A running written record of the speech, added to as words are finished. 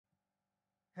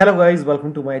Hello guys,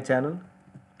 welcome to my channel.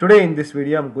 Today in this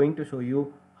video I'm going to show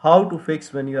you how to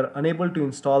fix when you are unable to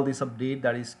install this update,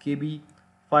 that is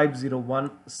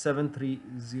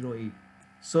KB5017308.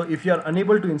 So if you are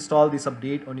unable to install this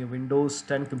update on your Windows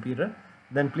 10 computer,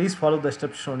 then please follow the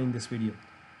steps shown in this video.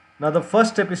 Now the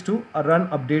first step is to Run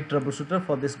Update Troubleshooter.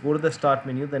 For this, go to the Start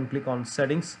menu, then click on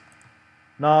Settings.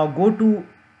 Now go to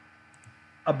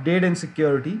Update and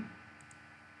Security.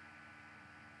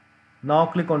 Now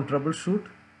click on Troubleshoot.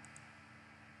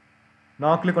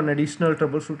 Now click on Additional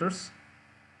Troubleshooters.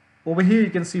 Over here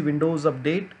you can see Windows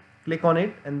Update. Click on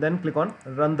it and then click on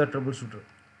Run the Troubleshooter.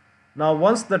 Now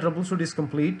once the troubleshoot is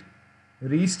complete,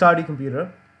 restart your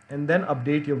computer and then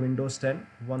update your Windows 10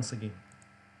 once again.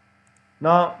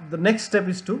 Now the next step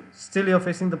is to, still you're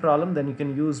facing the problem, then you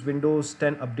can use Windows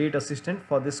 10 Update Assistant.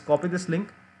 For this, copy this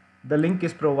link. The link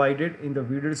is provided in the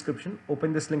video description.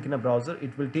 Open this link in a browser.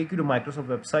 It will take you to Microsoft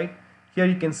website. Here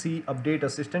you can see Update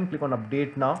Assistant. Click on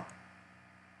Update Now.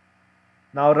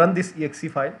 Now run this exe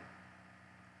file.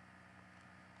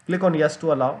 Click on Yes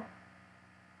to allow.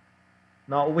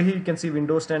 Now over here you can see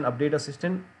Windows 10 Update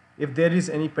Assistant. If there is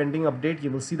any pending update,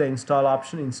 you will see the install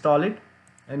option. Install it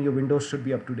and your Windows should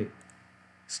be up to date.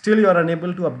 Still you are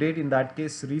unable to update. In that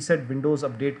case, reset Windows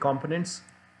Update Components.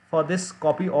 For this,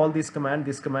 copy all these commands.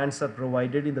 These commands are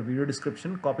provided in the video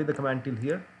description. Copy the command till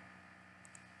here.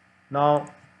 Now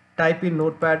type in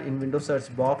Notepad in Windows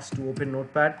search box to open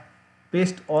Notepad.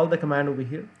 Paste all the command over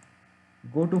here.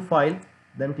 Go to File,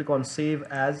 then click on Save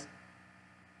As.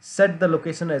 Set the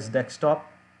location as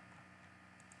desktop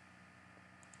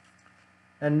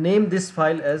and name this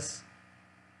file as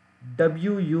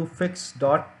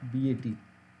Wufix.bat.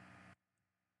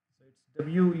 So it's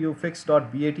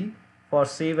Wufix.bat. For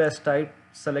save as type,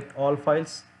 select all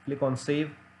files, click on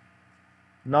Save.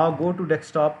 Now go to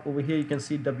desktop. Over here you can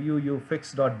see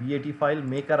Wufix.bat file.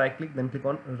 Make a right click, then click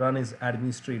on Run as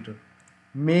Administrator.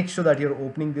 Make sure that you're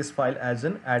opening this file as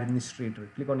an administrator.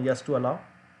 Click on Yes to allow.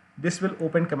 This will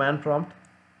open command prompt.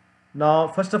 Now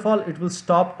first of all, it will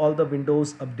stop all the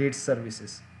Windows update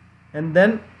services and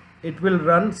then it will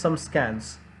run some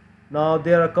scans. Now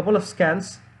there are a couple of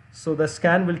scans, so the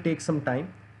scan will take some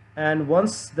time, and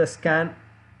once the scan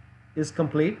is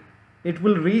complete, it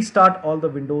will restart all the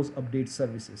Windows update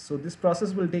services. So this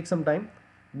process will take some time.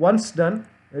 Once done,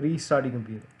 restart your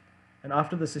computer. And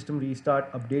after the system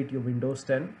restart, update your Windows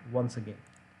 10 once again.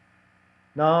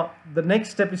 Now the next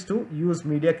step is to use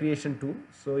media creation tool.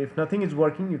 So if nothing is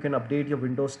working, you can update your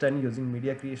Windows 10 using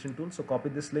media creation tool. So copy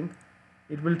this link.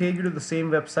 It will take you to the same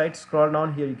website. Scroll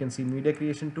down here, you can see media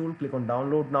creation tool. Click on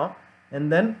download now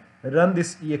and then run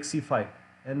this exe file.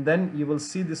 And then you will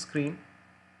see this screen.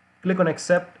 Click on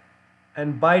accept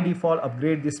and by default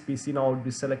upgrade this PC now would be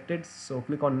selected. So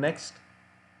click on next.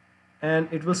 And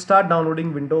it will start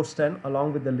downloading Windows 10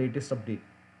 along with the latest update.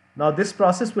 Now this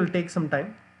process will take some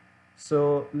time,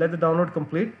 so let the download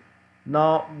complete.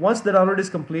 Now once the download is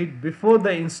complete, before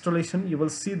the installation you will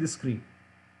see this screen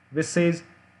which says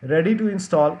ready to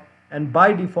install, and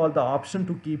by default the option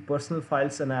to keep personal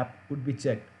files and app would be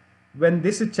checked. When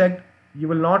this is checked, you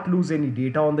will not lose any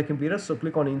data on the computer. So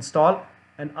click on install,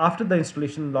 and after the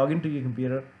installation log into your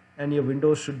computer and your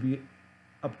Windows should be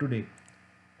up to date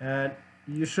and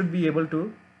you should be able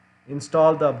to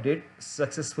install the update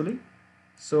successfully.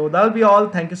 So that'll be all.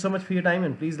 Thank you so much for your time,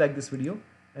 and please like this video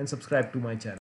and subscribe to my channel.